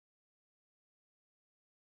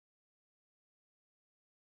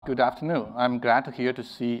Good afternoon. I'm glad here to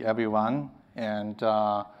see everyone. And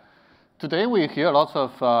today we hear lots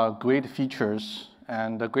of great features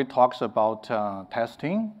and great talks about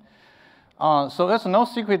testing. So it's no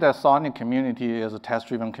secret that SONiC community is a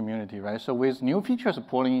test-driven community, right? So with new features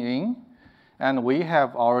pulling in, and we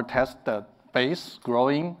have our test base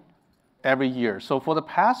growing every year. So for the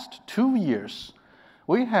past 2 years,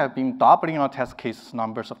 we have been doubling our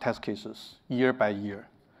numbers of test cases year by year.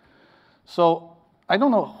 So I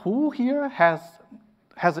don't know who here has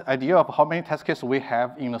an idea of how many test cases we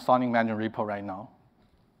have in the SONiC management repo right now.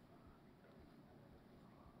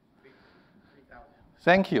 3,000.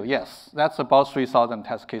 Thank you. Yes, that's about 3,000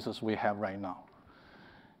 test cases we have right now.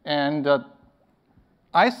 And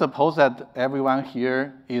I suppose that everyone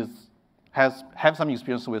here has some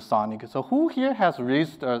experience with SONiC. So who here has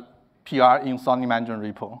raised a PR in SONiC management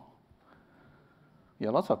repo?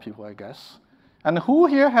 Yeah, lots of people, I guess. And who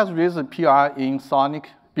here has raised a PR in SONiC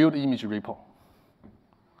build image repo?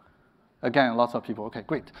 Again, lots of people. OK,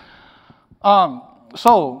 great.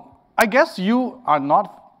 So I guess you are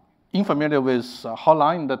not unfamiliar with how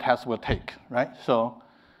long the test will take, right? So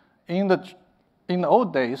in the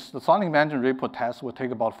old days, the SONiC management repo test would take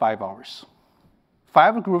about 5 hours.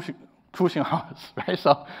 5 crucial hours, right?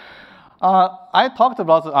 So I talked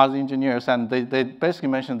about the other engineers, and they basically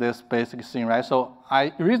mentioned this basic thing, right? So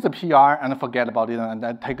I read the PR and forget about it, and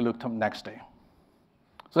then take a look the next day.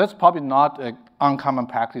 So that's probably not an uncommon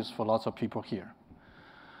practice for lots of people here.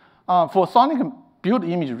 For SONiC build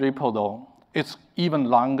image repo, though, it's even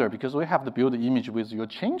longer because we have to build the image with your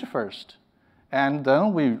change first, and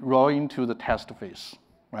then we roll into the test phase,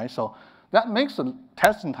 right? So that makes the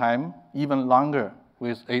testing time even longer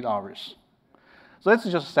with 8 hours. So it's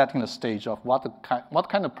just setting the stage of what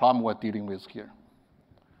kind of problem we're dealing with here.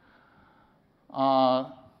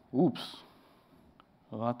 Oops.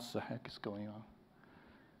 What the heck is going on?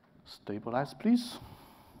 Stabilize, please.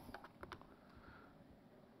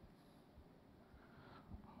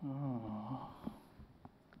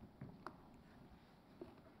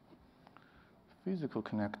 Physical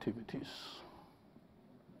connectivities.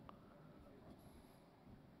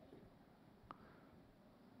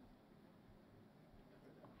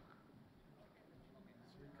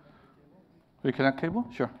 Reconnect cable?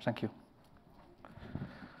 Sure, thank you.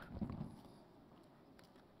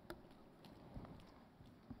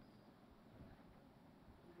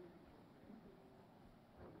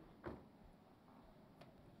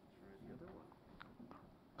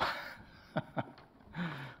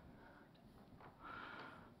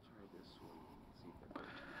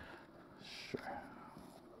 Sure.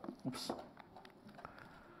 Oops.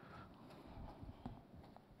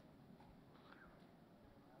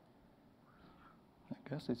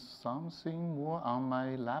 I guess it's something more on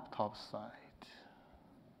my laptop side.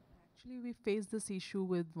 Actually, we faced this issue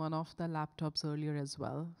with one of the laptops earlier as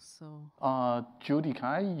well. So, Judy, can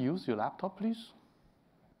I use your laptop, please?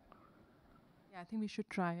 yeah, I think we should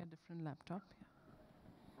try a different laptop.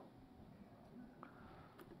 Yeah.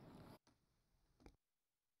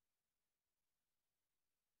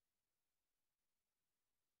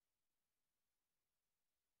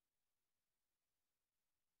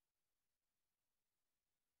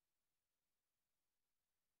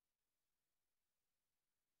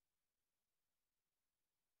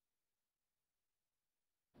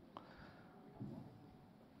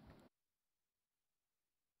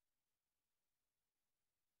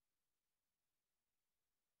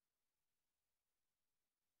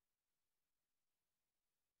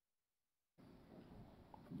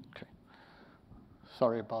 OK.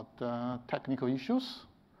 Sorry about the technical issues.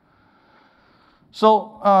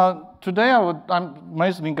 So today I'm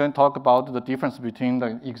mostly going to talk about the difference between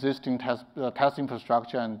the existing test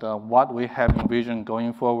infrastructure and what we have envisioned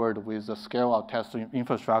going forward with the scale-out test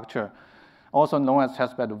infrastructure, also known as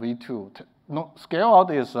testbed v2.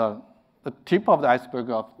 Scale-out is the tip of the iceberg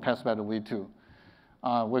of testbed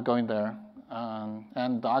v2. We're going there.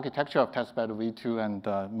 And the architecture of testbed v2 and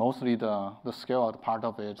mostly the scale-out part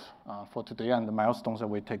of it for today and the milestones that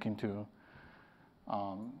we're taking to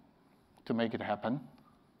make it happen.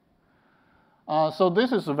 So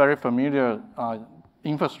this is a very familiar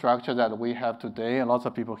infrastructure that we have today. And lots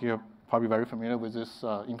of people here are probably very familiar with this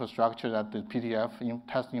infrastructure, that the PTF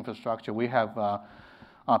test infrastructure. We have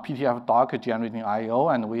PTF Docker generating I/O,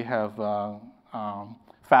 and we have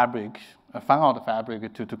Fabric, fan-out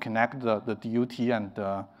Fabric to connect the DUT and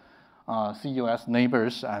CUS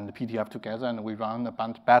neighbors and PTF together, and we run a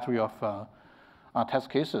battery of test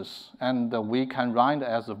cases. And we can run it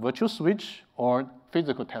as a virtual switch or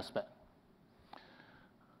physical testbed.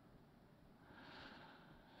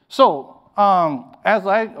 So as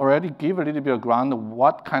I already gave a little bit of ground,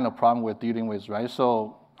 what kind of problem we're dealing with, right?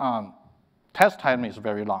 So test time is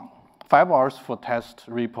very long. 5 hours for test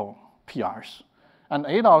repo PRs, and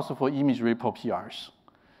 8 hours for image repo PRs.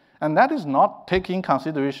 And that is not taking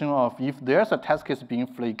consideration of if there's a test case being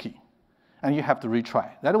flaky, and you have to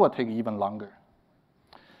retry. That will take even longer.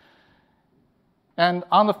 And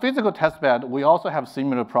on the physical test bed, we also have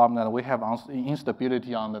similar problem that we have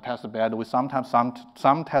instability on the test bed. We sometimes,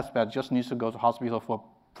 some test bed just needs to go to hospital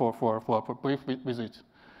for brief visit.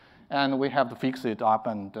 And we have to fix it up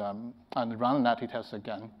and run natty test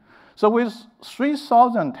again. So with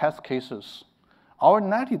 3,000 test cases, our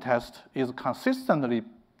natty test is consistently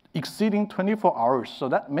exceeding 24 hours. So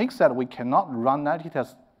that makes that we cannot run natty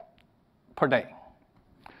tests per day,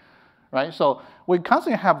 right? So we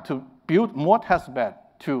constantly have to build more test bed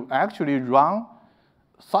to actually run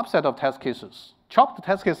subset of test cases, chop the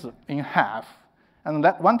test case in half, and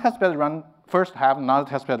let one test bed run first half, another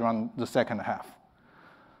test bed run the second half.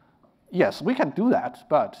 Yes, we can do that,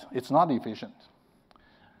 but it's not efficient.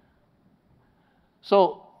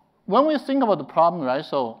 So when we think about the problem, right,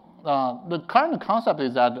 so the current concept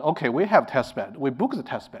is that, okay, we have test bed, we book the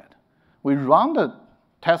test bed, we run the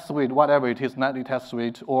test suite, whatever it is, natty test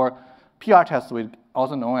suite or PR test suite,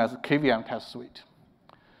 also known as KVM test suite.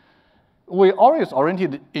 We always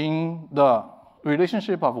oriented in the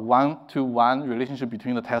relationship of one-to-one relationship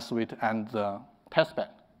between the test suite and the test bed.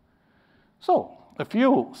 So a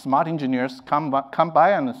few smart engineers come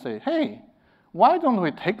by and say, hey, why don't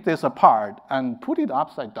we take this apart and put it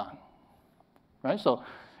upside down, right? So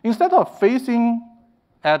instead of facing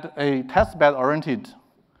at a test bed oriented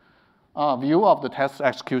view of the test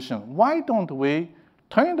execution, why don't we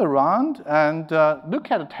turn it around and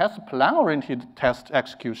look at test plan-oriented test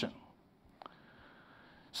execution?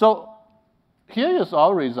 So here is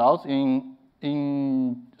our results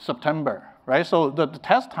in September, right? So the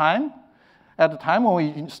test time, at the time when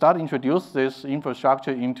we started to introduce this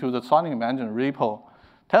infrastructure into the SONiC management repo,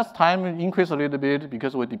 test time increased a little bit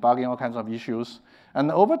because we're debugging all kinds of issues.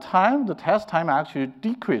 And over time, the test time actually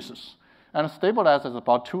decreases and stabilizes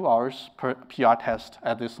about 2 hours per PR test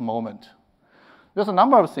at this moment. There's a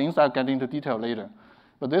number of things I'll get into detail later,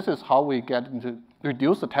 but this is how we get into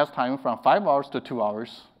reduce the test time from 5 hours to 2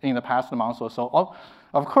 hours in the past month or so.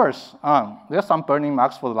 Of course, there's some burning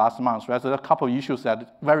marks for the last month, right? So there are a couple of issues that are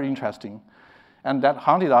very interesting, and that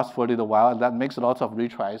haunted us for a little while, and that makes lots of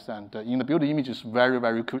retries, and in the build image is very,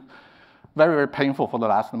 very painful for the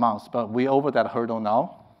last month, but we're over that hurdle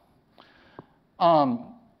now.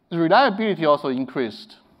 The reliability also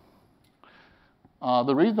increased.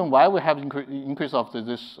 The reason why we have increase of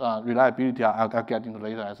this reliability, I'll get into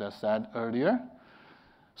later, as I said earlier.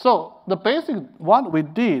 So the basic, what we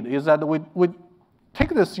did is that we take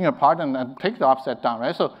this thing apart and take the upside down,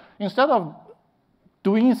 right? So instead of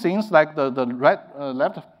doing things like the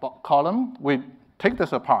left column, we take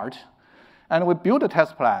this apart, and we build a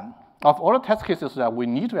test plan of all the test cases that we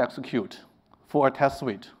need to execute for a test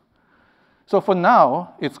suite. So for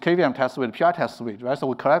now, it's KVM test suite, PR test suite, right? So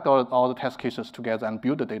we collect all the test cases together and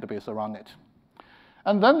build a database around it.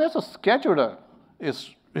 And then there's a scheduler is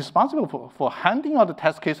responsible for handing out the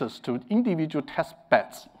test cases to individual test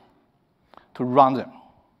beds to run them.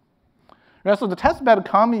 Right? So the test bed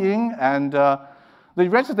come in and they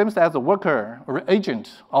register themselves as a worker or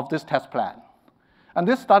agent of this test plan. And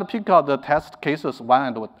they start to pick out the test cases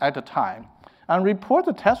one at a time and report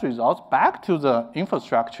the test results back to the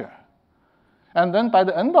infrastructure. And then by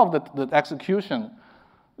the end of the execution,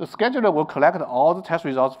 the scheduler will collect all the test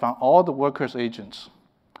results from all the workers' agents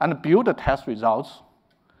and build the test results.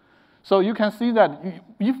 So you can see that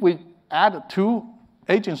if we add 2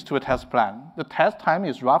 agents to a test plan, the test time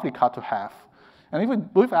is roughly cut to half. And if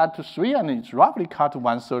we add to 3, and it's roughly cut to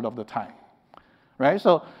 1/3 of the time, right?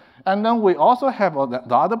 So, and then we also have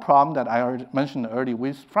the other problem that I already mentioned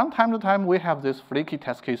earlier. From time to time, we have these flaky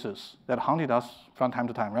test cases that haunted us from time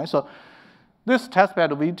to time, right? So this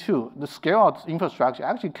testbed V2, the scale-out infrastructure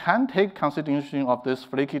actually can take consideration of this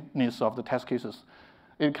flakiness of the test cases.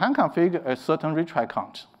 It can configure a certain retry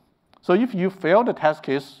count. So if you fail the test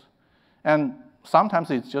case, and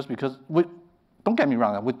sometimes it's just because don't get me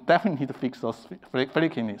wrong, we definitely need to fix those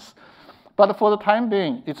flakiness. But for the time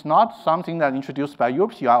being, it's not something that introduced by your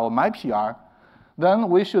PR or my PR, then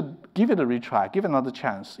we should give it a retry, give it another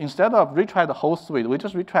chance. Instead of retry the whole suite, we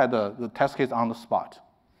just retry the test case on the spot.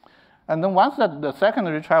 And then once the second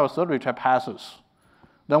retry or third retry passes,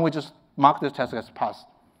 then we just mark this test as passed.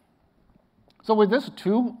 So with these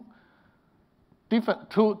two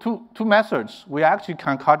methods, we actually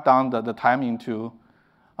can cut down the time into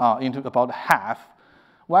about half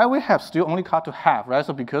why we have still only cut to half, right?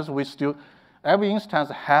 So because we still, every instance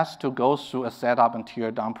has to go through a setup and tear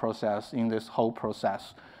down process in this whole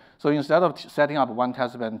process. So instead of setting up one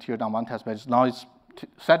testbed and tear down one testbed, now it's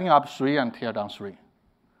setting up 3 and tear down 3.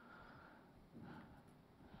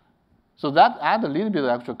 So that adds a little bit of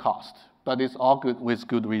extra cost, but it's all good with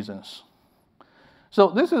good reasons. So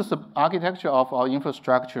this is the architecture of our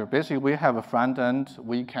infrastructure. Basically, we have a front end.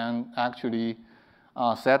 We can actually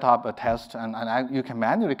set up a test, and you can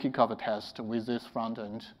manually kick off a test with this front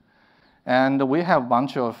end. And we have a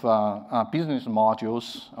bunch of business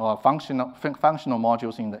modules or functional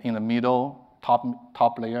modules in the middle,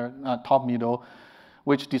 top layer, top middle,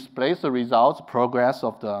 which displays the results, progress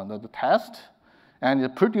of the test, and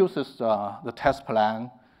it produces the test plan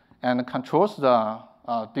and controls the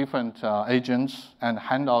different agents and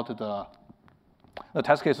hand out the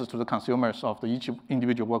test cases to the consumers of each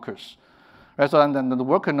individual workers. Right, so and then the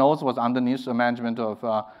worker nodes was underneath the management of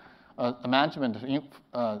a management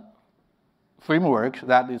framework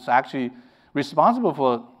that is actually responsible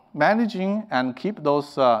for managing and keep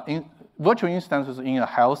those virtual instances in a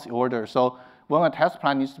healthy order. So when a test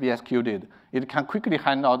plan needs to be executed, it can quickly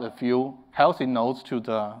hand out a few healthy nodes to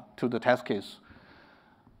the test case,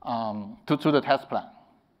 to the test plan.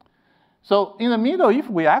 So in the middle, if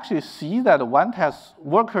we actually see that one test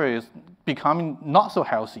worker is becoming not so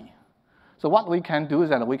healthy, so what we can do is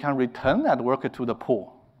that we can return that worker to the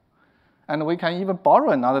pool. And we can even borrow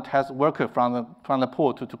another test worker from the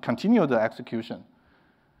pool to continue the execution.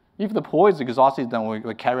 If the pool is exhausted, then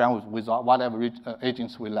we carry on with whatever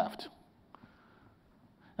agents we left.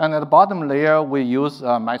 And at the bottom layer, we use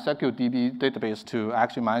MySQL DB database to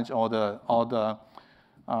actually manage all the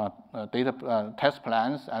data test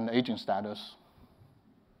plans and agent status.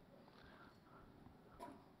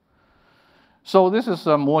 So this is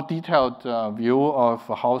a more detailed view of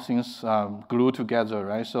how things glue together,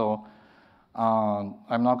 right? So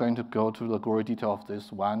I'm not going to go to the gory detail of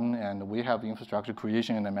this one, and we have infrastructure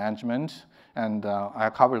creation and management, and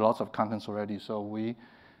I covered lots of contents already. So we,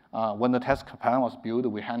 when the test plan was built,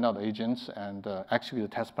 we hand out agents and execute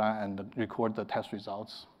the test plan and record the test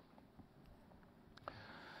results.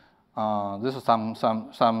 This is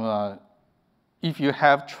some if you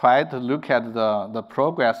have tried to look at the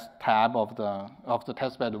progress tab of the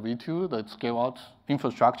testbed V2, the scale-out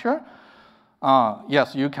infrastructure,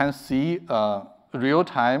 yes, you can see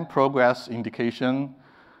real-time progress indication,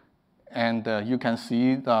 and you can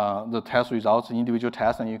see the test results, individual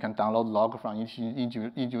tests, and you can download log from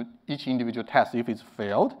each individual test. If it's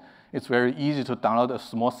failed, it's very easy to download a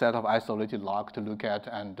small set of isolated log to look at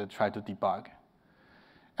and try to debug.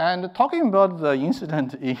 And talking about the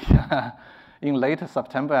incident in late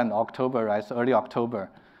September and October, right, so early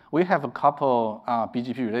October, we have a couple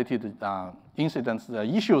BGP-related incidents,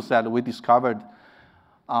 issues that we discovered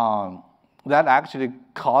that actually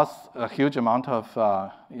caused a huge amount of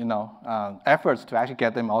efforts to actually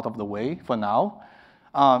get them out of the way for now.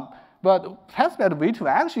 But testbed V2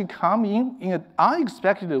 actually come in an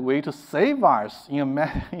unexpected way to save us in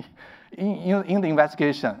the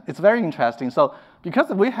investigation. It's very interesting. So because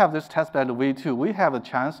we have this testbed V2, we have a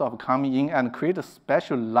chance of coming in and create a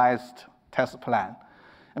specialized test plan.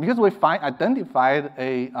 And because we identified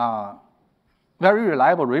a very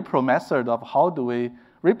reliable repro method of how do we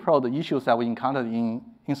repro the issues that we encountered in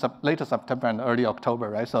later September and early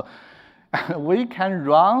October, right? So we can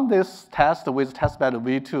run this test with testbed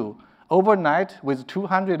V2 overnight with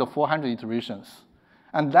 200 or 400 iterations.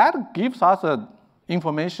 And that gives us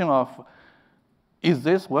information of, is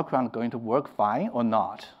this workaround going to work fine or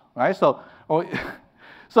not, right? So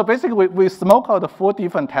basically, we smoke out the 4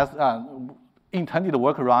 different tests intended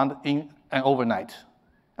workaround in an overnight,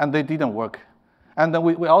 and they didn't work. And then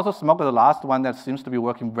we also smoked the last one that seems to be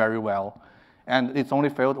working very well, and it's only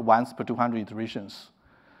failed once per 200 iterations.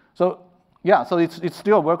 So yeah, so it's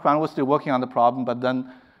still a workaround. We're still working on the problem, but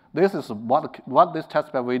then this is what this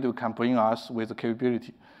testbed V2 can bring us with the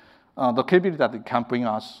capability that it can bring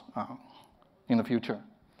us in the future.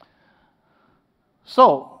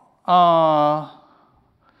 So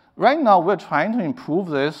right now we're trying to improve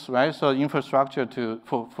this, right? So infrastructure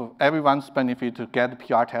for everyone's benefit to get the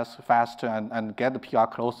PR tests faster and get the PR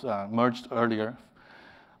close merged earlier.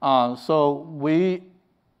 So we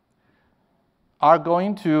are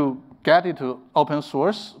going to get it to open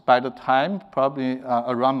source by the time probably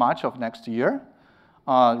around March of next year.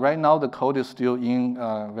 Right now, the code is still in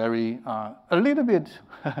a little bit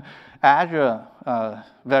Azure,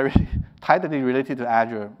 very tightly related to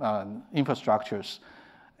Azure infrastructures.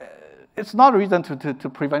 It's not a reason to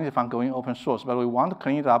prevent it from going open source, but we want to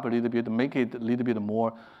clean it up a little bit, make it a little bit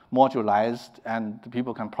more modularized, and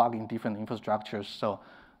people can plug in different infrastructures. So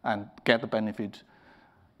and get the benefit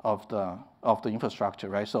of the infrastructure,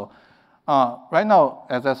 right? So right now,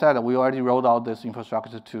 as I said, we already rolled out this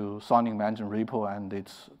infrastructure to SONiC management repo, and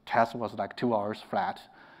its test was like 2 hours flat.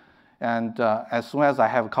 And as soon as I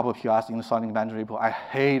have a couple of PRs in the SONiC management repo, I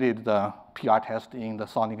hated the PR test in the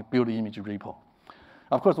SONiC build image repo.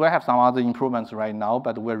 Of course, we have some other improvements right now,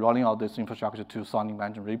 but we're rolling out this infrastructure to SONiC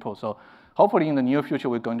management repo. So hopefully in the near future,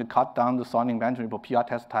 we're going to cut down the SONiC management repo PR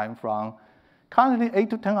test time from currently 8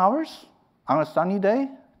 to 10 hours on a sunny day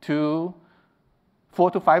to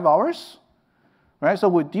 4 to 5 hours, right? So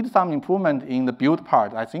we did some improvement in the build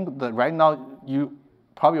part. I think that right now, you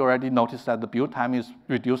probably already noticed that the build time is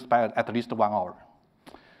reduced by at least 1 hour.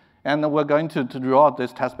 And we're going to roll out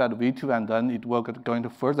this testbed V2, and then it will going to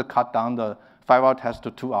further cut down the 5-hour test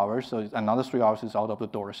to 2 hours. So another 3 hours is out of the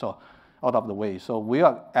door, so out of the way. So we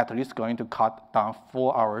are at least going to cut down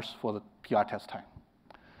 4 hours for the PR test time.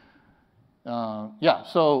 Yeah,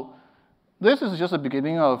 so this is just the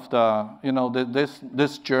beginning of the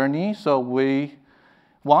this journey. So we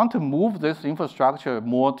want to move this infrastructure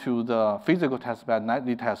more to the physical testbed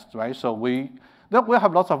nightly tests, right? So we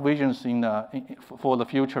have lots of visions for the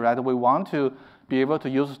future, right? We want to be able to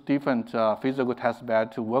use different physical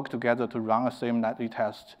testbed to work together to run a same nightly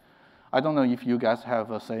test. I don't know if you guys have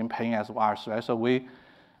the same pain as ours, right? So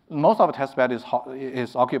most of the testbed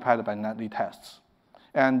is occupied by nightly tests.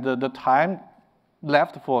 And the time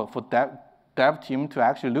left for dev team to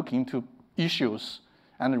actually look into issues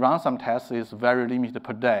and run some tests is very limited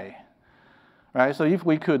per day, right? So if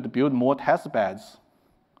we could build more test beds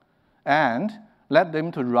and let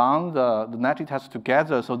them to run the nightly tests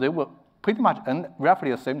together, so they will pretty much end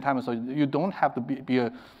roughly at the same time, so you don't have to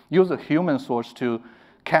use a human source to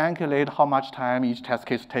calculate how much time each test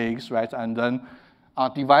case takes, right? And then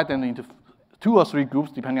divide them into 2 or 3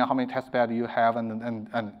 groups, depending on how many test beds you have,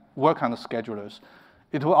 and work on the schedulers.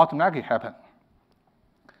 It will automatically happen.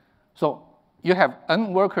 So you have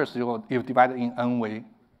n workers, you divide in n way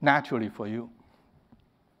naturally for you.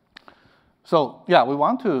 So yeah, we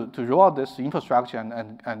want to roll out this infrastructure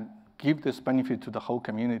and give this benefit to the whole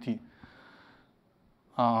community.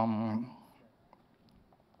 Yeah,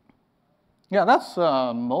 that's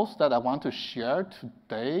most that I want to share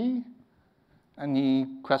today. Any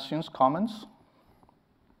questions, comments?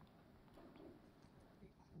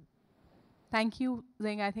 Thank you,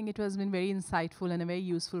 Ying. I think it has been very insightful and a very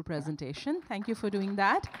useful presentation. Thank you for doing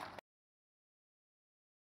that.